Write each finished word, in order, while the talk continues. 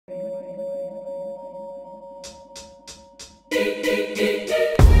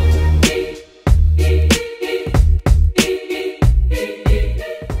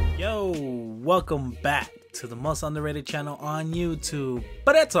welcome back to the most underrated channel on YouTube.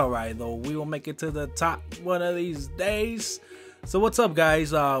 But it's alright though, we will make it to the top one of these days. So what's up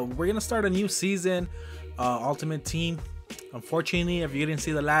guys, we're gonna start a new season, Ultimate Team. Unfortunately, if you didn't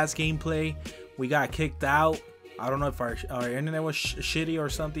see the last gameplay, we got kicked out. I don't know if our internet was shitty or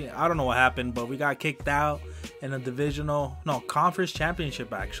something. I don't know what happened, but we got kicked out in a conference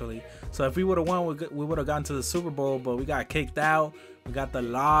championship actually. So if we would have won, we would have gone to the Super Bowl, but we got kicked out. We got the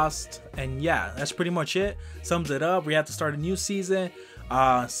lost, and yeah, that's pretty much it. Sums it up. We have to start a new season.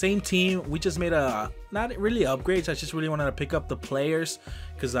 Same team. We just made not really upgrades. I just really wanted to pick up the players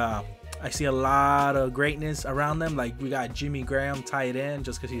because I see a lot of greatness around them. Like we got Jimmy Graham tight end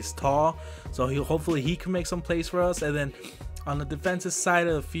just because he's tall, so hopefully he can make some plays for us. And then on the defensive side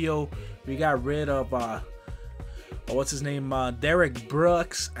of the field, we got rid of what's his name, Derek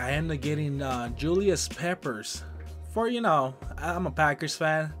Brooks. I ended up getting Julius Peppers. For I'm a Packers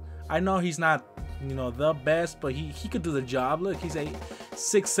fan. I know he's not the best, but he could do the job. Look, he's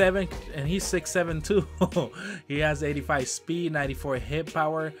 6'7", and he's 6'7" too. He has 85 speed, 94 hit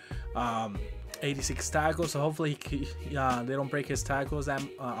power, 86 tackles. So hopefully they don't break his tackles that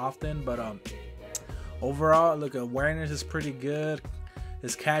often. But overall, look, awareness is pretty good.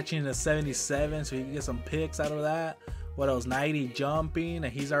 His catching is 77, so he can get some picks out of that. What else? 90 jumping,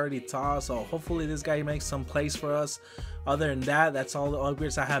 and he's already tall, so hopefully this guy makes some plays for us. Other than that, that's all the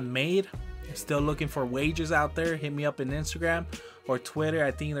upgrades I have made. Still looking for wages out there. Hit me up in Instagram or Twitter.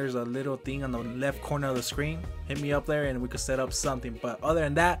 I think there's a little thing on the left corner of the screen. Hit me up there and we could set up something. But other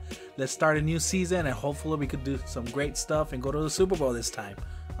than that, let's start a new season, and hopefully we could do some great stuff and go to the Super Bowl this time.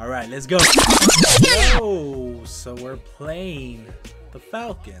 All right, let's go. So we're playing the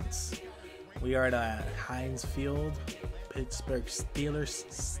Falcons. We are at Heinz Field, Pittsburgh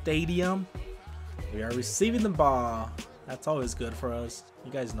Steelers Stadium. We are receiving the ball. That's always good for us.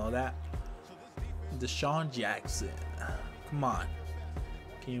 You guys know that. Deshaun Jackson. Come on.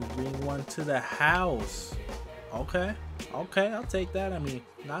 Can you bring one to the house? Okay. Okay, I'll take that. I mean,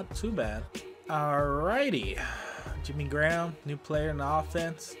 not too bad. Alrighty. Jimmy Graham, new player in the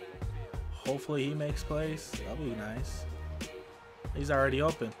offense. Hopefully he makes plays. That'll be nice. He's already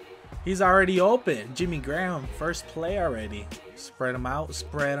open. He's already open. Jimmy Graham, first play already. Spread him out,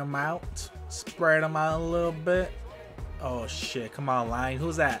 spread him out, spread him out a little bit. Oh shit, come on line.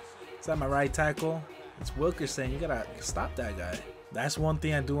 Who's that? Is that my right tackle? It's Wilkerson. You gotta stop that guy. That's one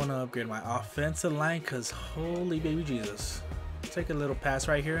thing I do want to upgrade, my offensive line, because holy baby Jesus. Take a little pass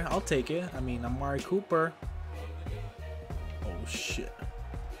right here. I'll take it. I mean, Amari Cooper. Oh shit.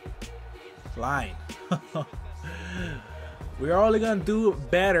 Line. We're only gonna do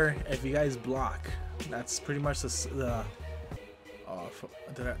better if you guys block. That's pretty much the oh,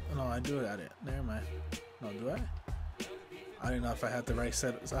 did I? No, I do it at it. Never mind. No, do I? I don't know if I had the right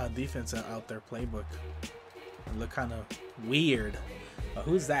set defense out there playbook. It looked kind of weird.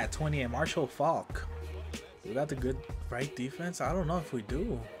 Who's that? 28 Marshall Falk. We got the good right defense. I don't know if we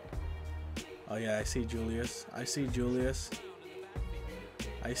do. Oh yeah, I see Julius. I see Julius.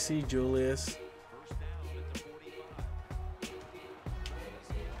 I see Julius.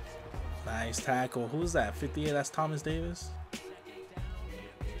 Nice tackle. Who's that? 58. That's Thomas Davis.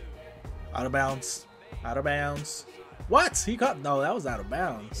 Out of bounds. Out of bounds. What? He got... No, that was out of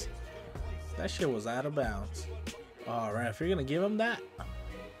bounds. That shit was out of bounds. Alright, if you're gonna give him that,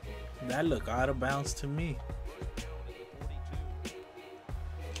 that looked out of bounds to me.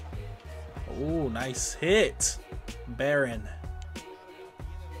 Oh, nice hit. Barron.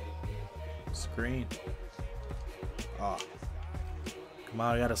 Screen. Oh. Come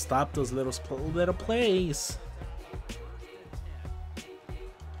on, I gotta stop those little plays.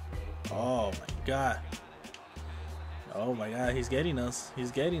 Oh my god. Oh my god, he's getting us. He's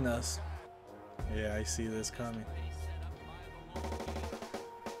getting us. Yeah, I see this coming.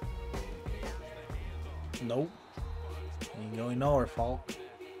 Nope. Ain't going nowhere, Falk.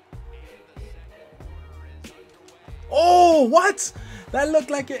 Oh, what? That looked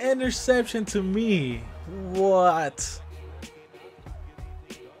like an interception to me. What?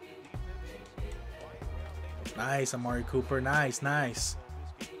 Nice, Amari Cooper. Nice, nice.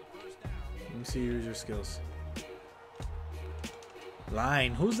 Let me see your skills.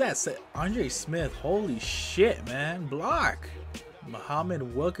 Line. Who's that? Andre Smith. Holy shit, man. Block. Muhammad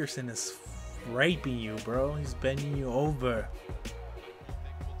Wilkerson is raping you, bro. He's bending you over.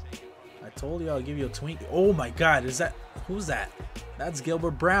 I told you I'll give you a twink. Oh my god. Is that... Who's that? That's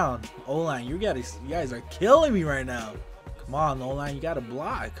Gilbert Brown. O-line. You guys are killing me right now. Come on, O-line. You gotta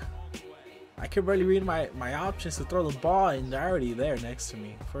block. I can barely read my options to throw the ball, and they're already there next to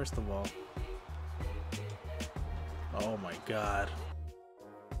me, first of all. Oh my god.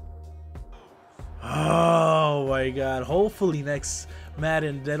 Oh my god. Hopefully next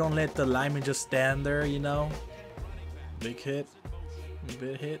Madden they don't let the lineman just stand there, you know. Big hit.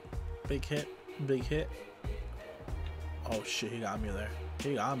 Big hit. Big hit. Big hit. Oh shit, he got me there.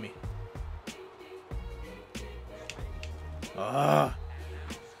 He got me. Ah.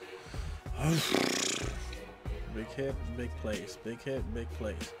 Big hit, big place. Big hit, big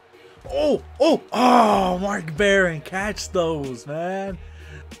place. Oh, oh, oh, Mark Barron, catch those, man.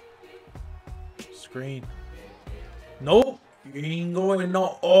 Screen. Nope. You ain't going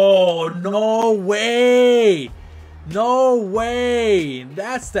no. Oh, no way. No way.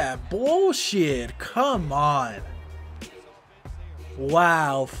 That's that bullshit. Come on.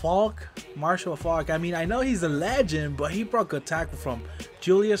 Wow, Falk. Marshall Falk. I mean, I know he's a legend, but he broke a tackle from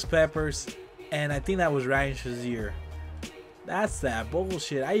Julius Peppers, and I think that was Ryan Shazier. That's that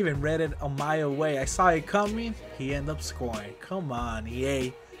bullshit. I even read it a mile away. I saw it coming. He ended up scoring. Come on,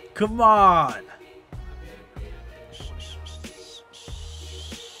 EA. Come on.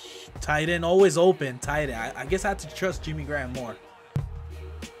 Tight end, always open. Tight end. I guess I have to trust Jimmy Graham more.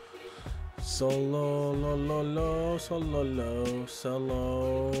 Solo, lo, lo, lo, solo, lo,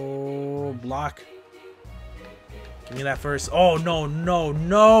 solo. Block. Give me that first. Oh, no, no,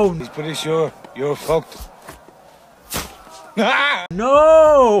 no. He's pretty sure you're fucked.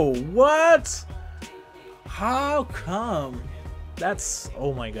 No! What? How come? That's...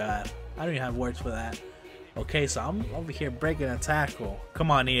 Oh my god. I don't even have words for that. Okay, so I'm over here breaking a tackle.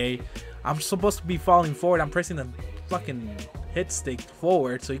 Come on, EA. I'm supposed to be falling forward. I'm pressing the fucking hit stick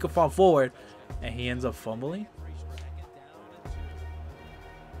forward so he can fall forward. And he ends up fumbling.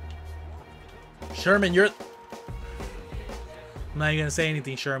 Sherman, you're... I'm not even gonna say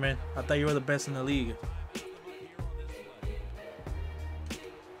anything, Sherman. I thought you were the best in the league.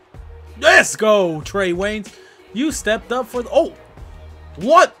 Let's go, Trey Waynes. You stepped up for the... Oh!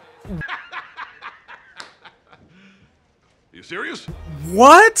 What? You serious?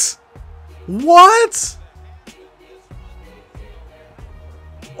 What? What?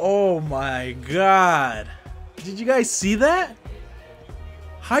 Oh my god. Did you guys see that?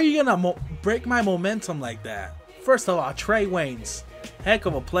 How are you gonna break my momentum like that? First of all, Trey Waynes. Heck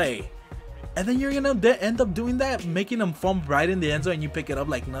of a play. And then you're gonna end up doing that? Making him fumble right in the end zone and you pick it up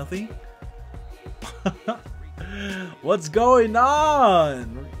like nothing? What's going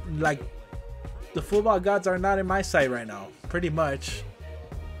on? Like, the football gods are not in my side right now. Pretty much.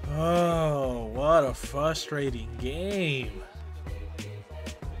 Oh, what a frustrating game.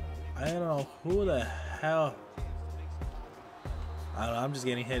 I don't know who the hell. I don't know, I'm just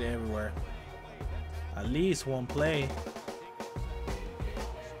getting hit everywhere. At least one play.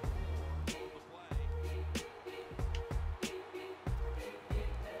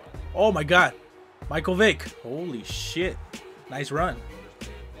 Oh my god. Michael Vick. Holy shit. Nice run.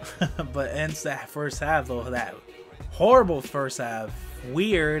 But ends that first half though. That horrible first half.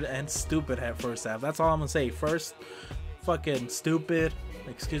 Weird and stupid first half. That's all I'm gonna say. First fucking stupid.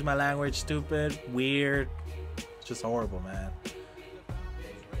 Excuse my language. Stupid. Weird. Just horrible, man.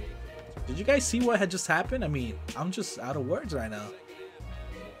 Did you guys see what had just happened? I mean, I'm just out of words right now.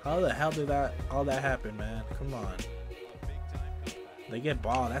 How the hell did all that happen, man? Come on. They get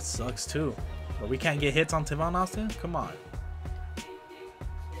ball. That sucks too. But we can't get hits on Tavon Austin? Come on.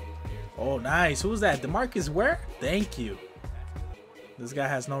 Oh, nice. Who's that? DeMarcus Ware? Thank you. This guy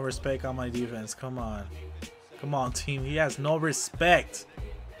has no respect on my defense. Come on. Come on, team. He has no respect.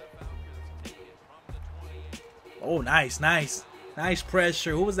 Oh, nice, nice. Nice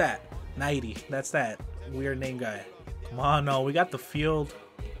pressure. Who was that? 90. That's that weird name guy. Come on, no. We got the field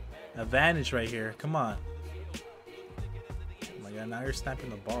advantage right here. Come on. Oh my god, now you're snapping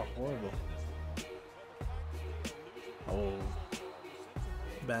the ball. Horrible. Oh.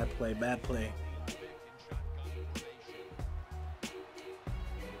 Bad play, bad play.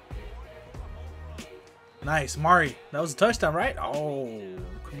 Nice, Mari. That was a touchdown, right? Oh,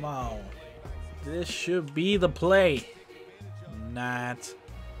 come on. This should be the play. Not.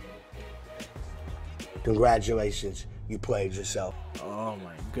 Congratulations, you played yourself. Oh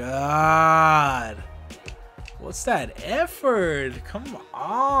my god. What's that effort? Come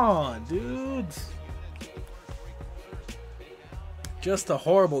on, dudes. Just a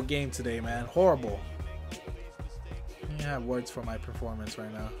horrible game today, man. Horrible. I don't have words for my performance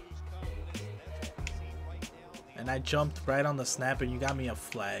right now. And I jumped right on the snap and you got me a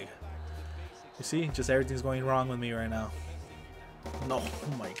flag. You see? Just everything's going wrong with me right now. No,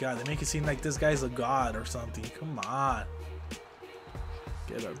 oh my god, they make it seem like this guy's a god or something. Come on.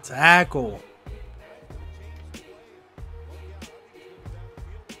 Get a tackle.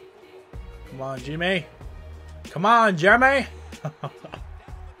 Come on, Jimmy. Come on, Jeremy.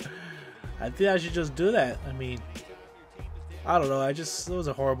 I think I should just do that. I mean, I don't know. It was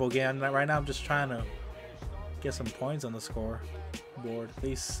a horrible game. Right now, I'm just trying to get some points on the score board. At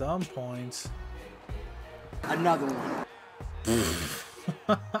least some points. Another one.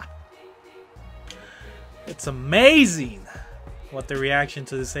 It's amazing what the reaction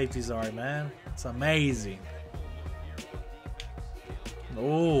to the safeties are, man. It's amazing.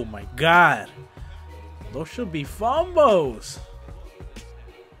 Oh my god. Those should be fumbles.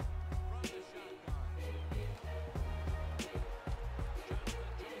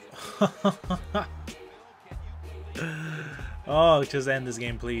 Oh, just end this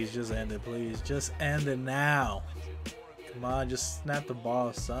game, please. Just end it, please. Just end it now. Come on, just snap the ball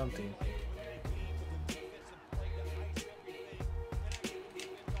or something.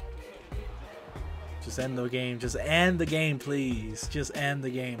 Just end the game. Just end the game, please. Just end the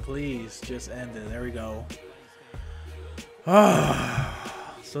game, please. Just end it. There we go.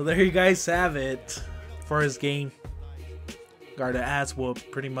 So there you guys have it for his game. Got the ass whooped,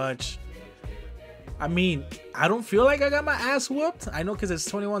 pretty much. I mean, I don't feel like I got my ass whooped. I know because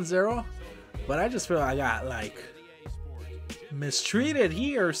it's 21-0. But I just feel I got, like, mistreated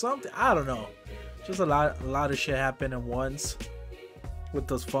here or something. I don't know. Just a lot of shit happened at once. With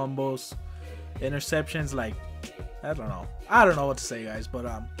those fumbles. Interceptions, like, I don't know. I don't know what to say, guys. But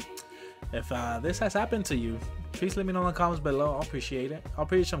if this has happened to you, please let me know in the comments below. I'll appreciate it. I'll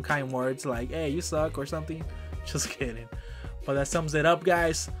appreciate some kind words like, hey, you suck or something. Just kidding. But that sums it up,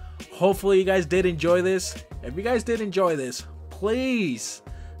 guys. Hopefully you guys did enjoy this. If you guys did enjoy this, please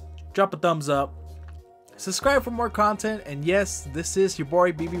drop a thumbs up. Subscribe for more content. And yes, this is your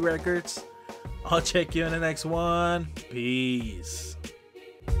boy BB Records. I'll check you in the next one. Peace.